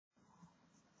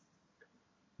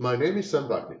My name is Sam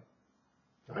Wagner.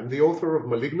 I'm the author of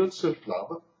Malignant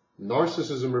Self-Love,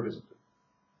 Narcissism Revisited.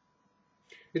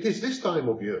 It is this time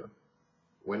of year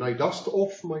when I dust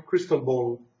off my crystal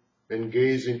ball and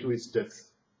gaze into its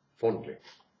depth fondly.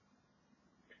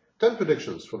 10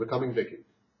 predictions for the coming decade,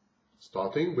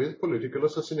 starting with political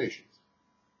assassinations.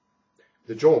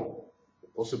 The job,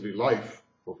 possibly life,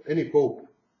 of any pope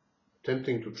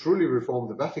attempting to truly reform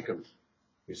the Vatican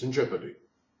is in jeopardy.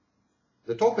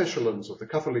 The top echelons of the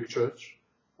Catholic Church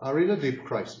are in a deep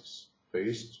crisis,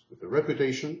 faced with a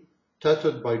reputation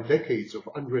tattered by decades of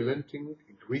unrelenting,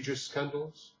 egregious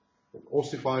scandals, an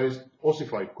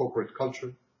ossified corporate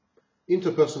culture,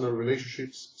 interpersonal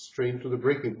relationships strained to the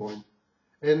breaking point,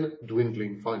 and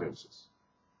dwindling finances.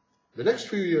 The next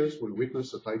few years will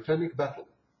witness a titanic battle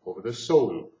over the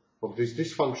soul of this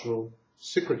dysfunctional,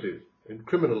 secretive, and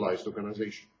criminalized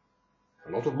organization.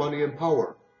 A lot of money and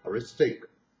power are at stake.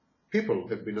 People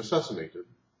have been assassinated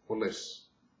for less.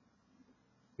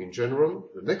 In general,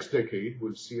 the next decade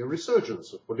will see a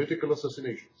resurgence of political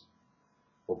assassinations.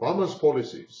 Obama's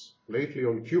policies lately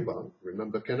on Cuba,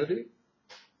 remember Kennedy,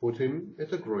 put him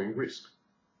at a growing risk.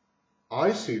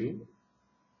 ISIL,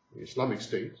 the Islamic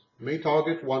State, may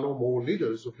target one or more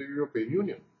leaders of the European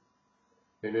Union.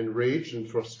 An enraged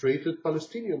and frustrated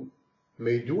Palestinian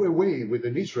may do away with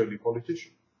an Israeli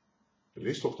politician. The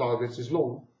list of targets is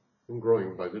long and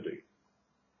growing by the day.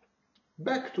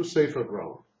 Back to safer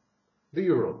ground, the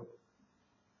euro.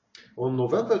 On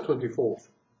November 24,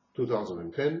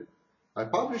 2010, I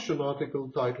published an article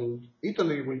titled,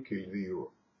 "Italy Will Kill the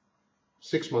Euro."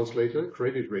 6 months later,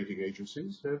 credit rating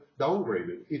agencies have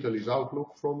downgraded Italy's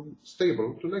outlook from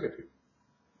stable to negative.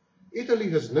 Italy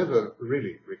has never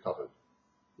really recovered.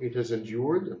 It has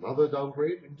endured another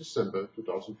downgrade in December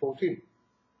 2014.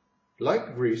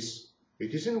 Like Greece,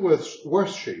 it is in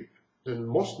worse shape than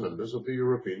most members of the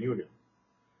European Union.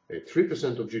 At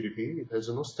 3% of GDP, it has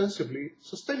an ostensibly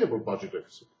sustainable budget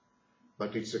deficit,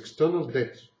 but its external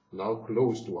debt, now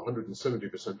close to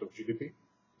 170% of GDP,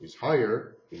 is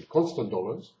higher in constant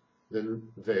dollars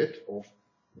than that of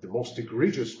the most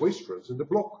egregious wastrels in the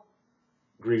bloc,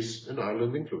 Greece and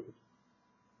Ireland included.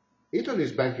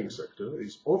 Italy's banking sector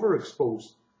is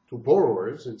overexposed to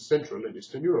borrowers in Central and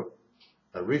Eastern Europe,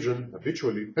 a region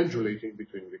habitually pendulating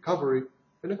between recovery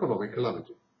and economic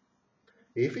calamity.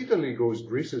 If Italy goes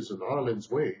Greece's and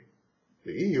Ireland's way,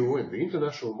 the EU and the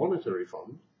International Monetary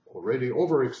Fund, already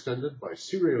overextended by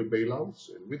serial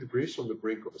bailouts and with Greece on the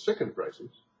brink of a second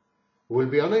crisis, will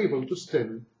be unable to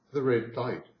stem the red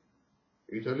tide.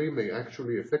 Italy may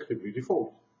actually effectively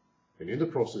default, and in the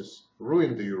process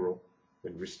ruin the euro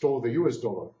and restore the US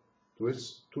dollar to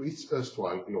its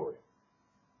erstwhile glory.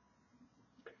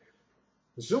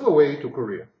 Zoom away to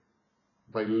Korea.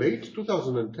 By late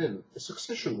 2010, a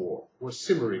succession war was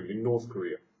simmering in North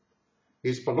Korea.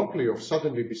 His panoply of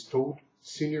suddenly bestowed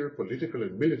senior political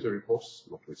and military posts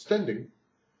notwithstanding,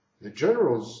 the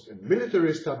generals and military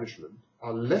establishment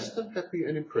are less than happy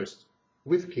and impressed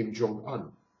with Kim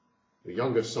Jong-un, the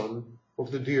younger son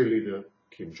of the dear leader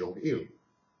Kim Jong-il.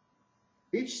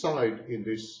 Each side in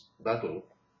this battle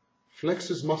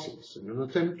flexes muscles in an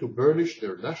attempt to burnish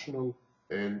their national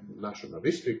and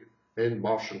nationalistic and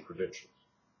martial credentials.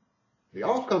 The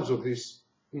outcomes of this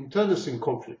internecine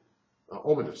conflict are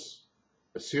ominous: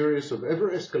 a series of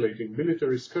ever-escalating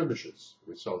military skirmishes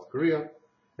with South Korea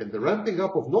and the ramping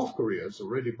up of North Korea's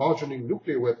already burgeoning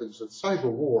nuclear weapons and cyber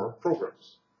war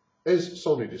programs, as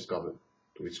Sony discovered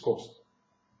to its cost.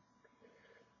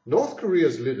 North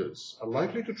Korea's leaders are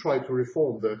likely to try to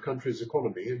reform their country's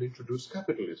economy and introduce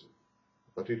capitalism,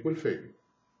 but it will fail.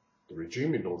 The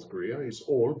regime in North Korea is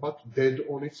all but dead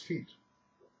on its feet.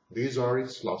 These are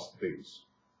its last days.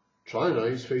 China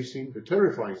is facing the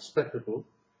terrifying spectacle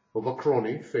of a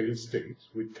crony, failed state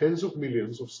with tens of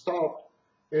millions of starved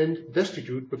and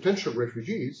destitute potential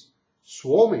refugees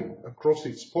swarming across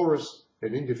its porous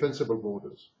and indefensible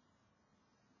borders.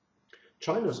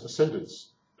 China's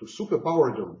ascendance to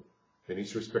superpowerdom and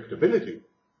its respectability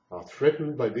are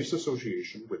threatened by this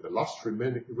association with the last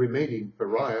remaining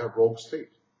pariah rogue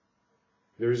state.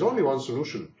 There is only one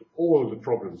solution to all the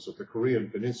problems of the Korean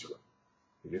peninsula: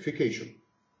 unification.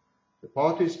 The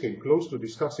parties came close to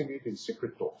discussing it in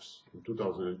secret talks in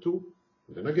 2002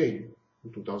 and then again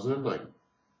in 2009.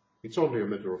 It's only a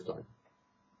matter of time.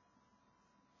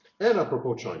 And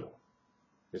apropos China,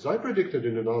 as I predicted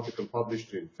in an article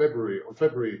published on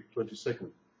February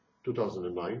 22nd,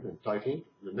 2009, entitled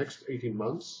 "The Next 18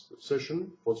 Months,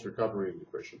 Recession, Post-Recovery and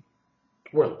Depression,"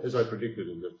 well, as I predicted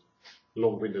in that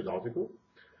long-winded article,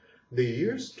 the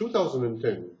years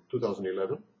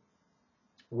 2010-2011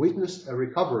 witnessed a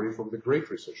recovery from the Great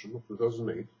Recession of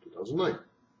 2008-2009.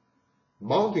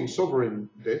 Mounting sovereign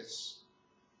debts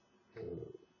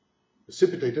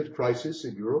precipitated crisis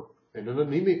in Europe and an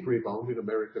anemic rebound in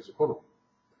America's economy.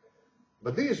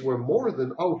 But these were more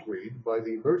than outweighed by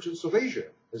the emergence of Asia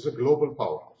as a global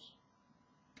powerhouse.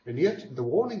 And yet the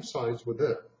warning signs were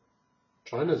there.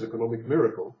 China's economic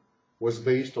miracle was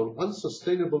based on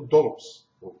unsustainable dollops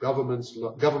of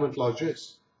government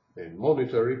largesse and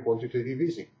monetary quantitative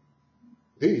easing.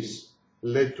 This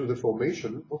led to the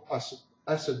formation of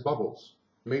asset bubbles,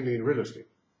 mainly in real estate.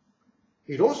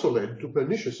 It also led to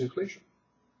pernicious inflation.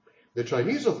 The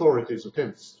Chinese authorities'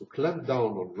 attempts to clamp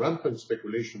down on rampant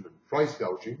speculation and price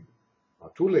gouging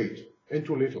are too late and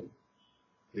too little.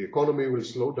 The economy will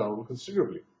slow down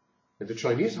considerably, and the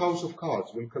Chinese house of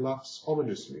cards will collapse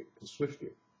ominously and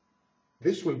swiftly.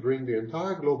 This will bring the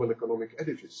entire global economic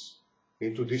edifice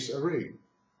into disarray,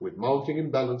 with mounting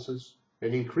imbalances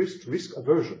and increased risk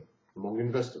aversion among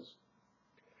investors.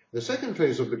 The second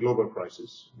phase of the global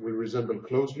crisis will resemble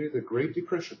closely the Great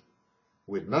Depression,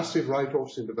 with massive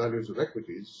write-offs in the values of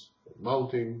equities and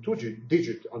mounting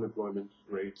two-digit unemployment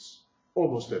rates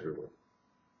almost everywhere.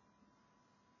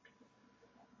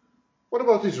 What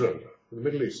about Israel and the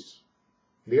Middle East?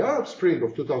 The Arab Spring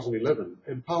of 2011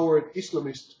 empowered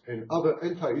Islamist and other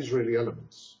anti-Israeli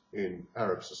elements in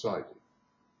Arab society.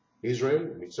 Israel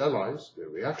and its allies, the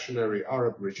reactionary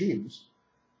Arab regimes,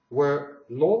 were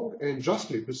long and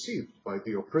justly perceived by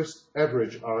the oppressed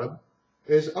average Arab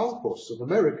as outposts of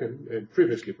American and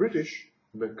previously British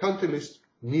mercantilist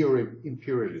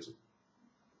neo-imperialism.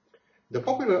 The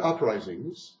popular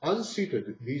uprisings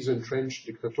unseated these entrenched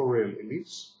dictatorial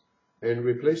elites and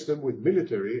replaced them with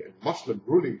military and Muslim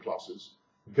ruling classes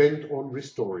bent on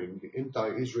restoring the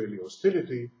anti-Israeli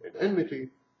hostility and enmity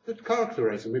that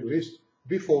characterized the Middle East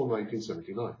before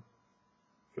 1979.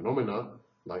 Phenomena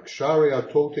like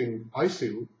Sharia-toting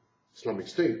ISIL, Islamic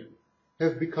State,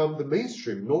 have become the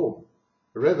mainstream norm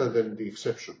rather than the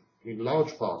exception in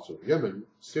large parts of Yemen,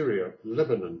 Syria,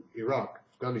 Lebanon, Iraq,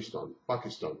 Afghanistan,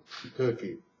 Pakistan,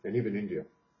 Turkey, and even India.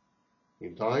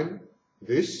 In time,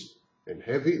 this and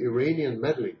heavy Iranian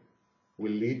meddling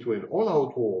will lead to an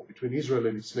all-out war between Israel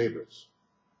and its neighbors,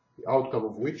 the outcome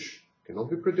of which cannot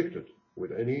be predicted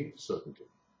with any certainty.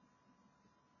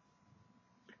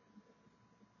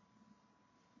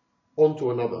 On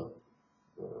to another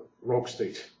rogue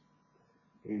state.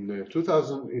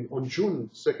 On June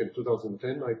 2nd,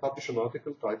 2010, I published an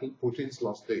article titled Putin's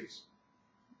Last Days.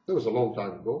 That was a long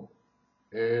time ago,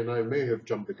 and I may have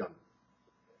jumped the gun.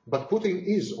 But Putin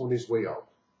is on his way out.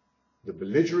 The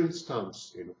belligerent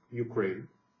stance in Ukraine,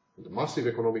 and the massive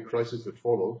economic crisis that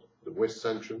followed, the West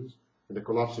sanctions, and the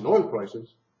collapse in oil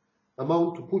prices,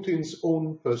 amount to Putin's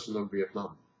own personal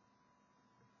Vietnam.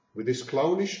 With this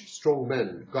clownish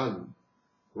strongman gun,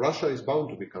 Russia is bound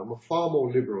to become a far more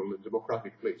liberal and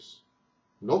democratic place.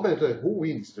 No matter who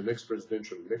wins the next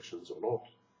presidential elections or not,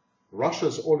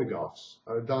 Russia's oligarchs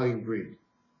are a dying breed.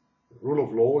 The rule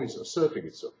of law is asserting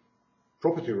itself.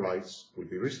 Property rights will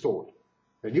be restored.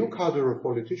 A new cadre of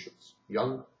politicians,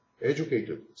 young,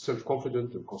 educated,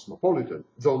 self-confident and cosmopolitan,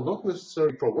 though not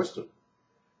necessarily pro-Western,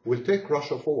 will take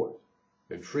Russia forward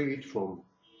and free it from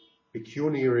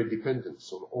pecuniary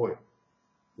dependence on oil.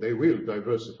 They will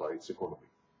diversify its economy.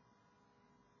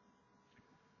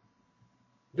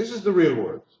 This is the real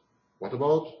world. What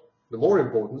about the more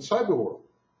important cyber world?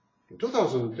 In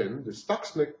 2010, the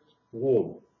Stuxnet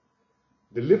worm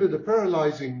delivered a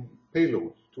paralyzing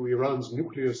payload to Iran's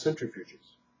nuclear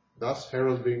centrifuges, thus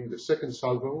heralding the second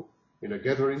salvo in a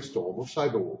gathering storm of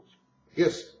cyber wars.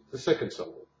 Yes, the second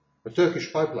salvo. A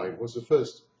Turkish pipeline was the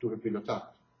first to have been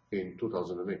attacked in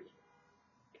 2008.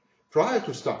 Prior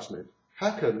to Stuxnet,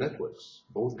 hacker networks,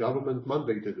 both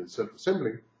government-mandated and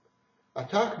self-assembling,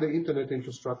 attacked the internet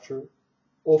infrastructure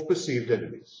of perceived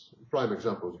enemies. Prime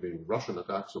examples being Russian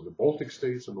attacks on the Baltic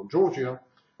states and on Georgia,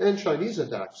 and Chinese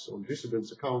attacks on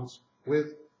dissidents' accounts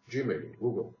with Gmail,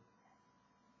 Google.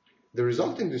 The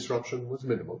resulting disruption was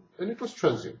minimal, and it was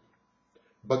transient.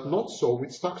 But not so with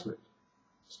Stuxnet.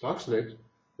 Stuxnet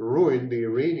ruined the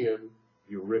Iranian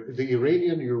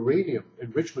uranium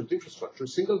enrichment infrastructure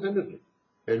single-handedly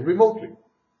and remotely,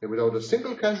 and without a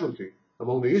single casualty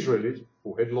among the Israelis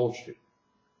who had launched it.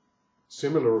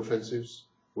 Similar offensives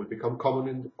will become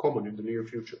common in the near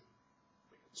future.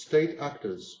 State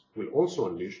actors will also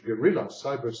unleash guerrilla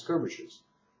cyber skirmishes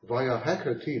via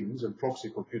hacker teams and proxy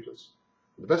computers.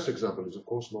 The best example is, of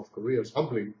course, North Korea's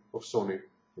humbling of Sony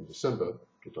in December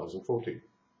 2014.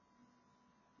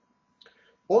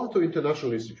 On to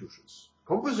international institutions.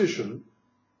 Composition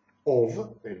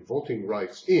of and voting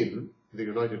rights in the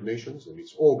United Nations and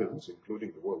its organs,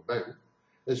 including the World Bank,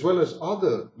 as well as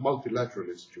other multilateral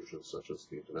institutions such as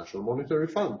the International Monetary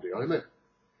Fund, the IMF.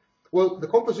 Well, the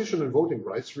composition and voting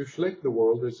rights reflect the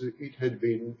world as it had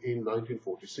been in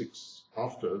 1946,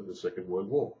 after the Second World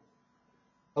War.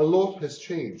 A lot has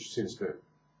changed since then,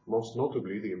 most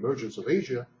notably the emergence of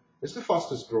Asia as the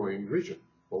fastest growing region,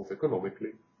 both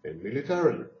economically and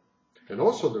militarily, and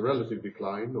also the relative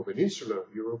decline of an insular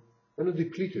Europe and a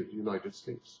depleted United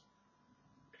States.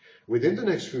 Within the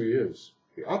next few years,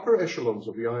 the upper echelons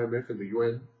of the IMF and the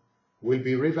UN will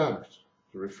be revamped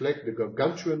to reflect the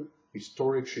gargantuan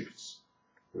historic shifts.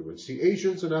 We will see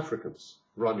Asians and Africans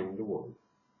running the world.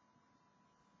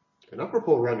 And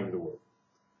apropos running the world,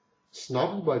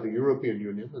 snubbed by the European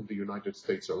Union and the United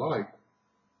States alike,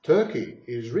 Turkey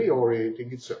is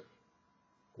reorienting itself.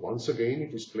 Once again,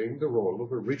 it is playing the role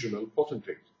of a regional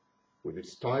potentate, with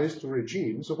its ties to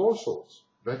regimes of all sorts,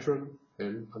 veteran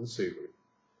and unsavory,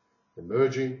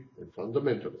 emerging and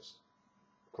fundamentalist,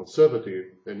 conservative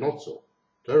and not so,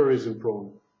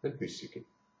 terrorism-prone and peace-seeking.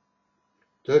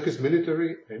 Turkey's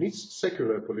military and its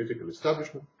secular political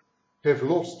establishment have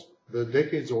lost the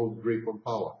decades-old grip on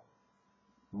power.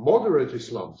 Moderate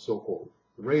Islam, so-called,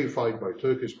 reified by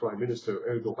Turkey's Prime Minister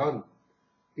Erdogan,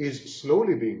 is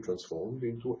slowly being transformed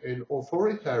into an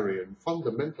authoritarian,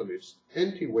 fundamentalist,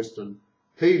 anti-Western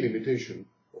pay-limitation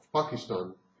of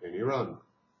Pakistan and Iran.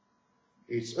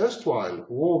 Its erstwhile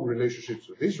warm relationships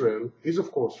with Israel is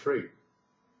of course frayed.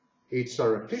 It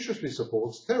surreptitiously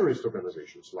supports terrorist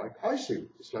organizations like ISIL,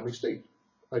 Islamic State,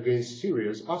 against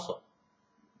Syria's Assad.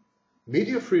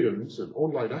 Media freedoms and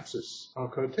online access are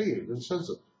curtailed and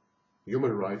censored.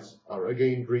 Human rights are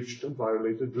again breached and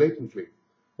violated blatantly,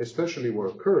 especially where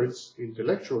Kurds,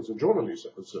 intellectuals and journalists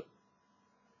are concerned.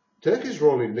 Turkey's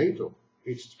role in NATO,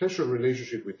 its special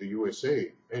relationship with the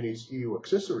USA and its EU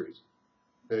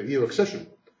accession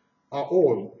are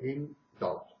all in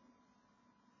doubt.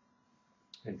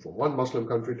 And from one Muslim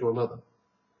country to another.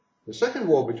 The second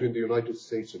war between the United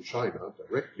States and China,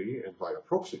 directly and via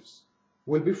proxies,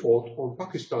 will be fought on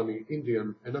Pakistani,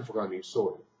 Indian and Afghani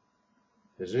soil.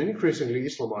 As an increasingly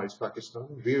Islamized Pakistan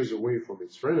veers away from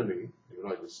its frenemy, the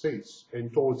United States,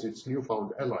 and towards its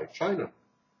newfound ally, China,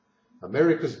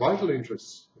 America's vital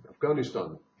interests in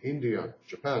Afghanistan, India,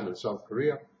 Japan and South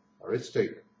Korea are at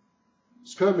stake.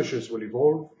 Skirmishes will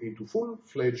evolve into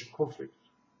full-fledged conflict,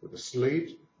 with a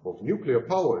slate of nuclear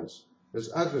powers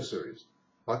as adversaries,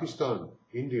 Pakistan,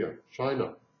 India,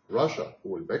 China, Russia, who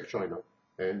will back China,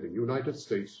 and the United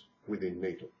States within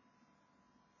NATO.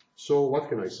 So what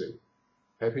can I say?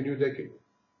 Happy New Decade.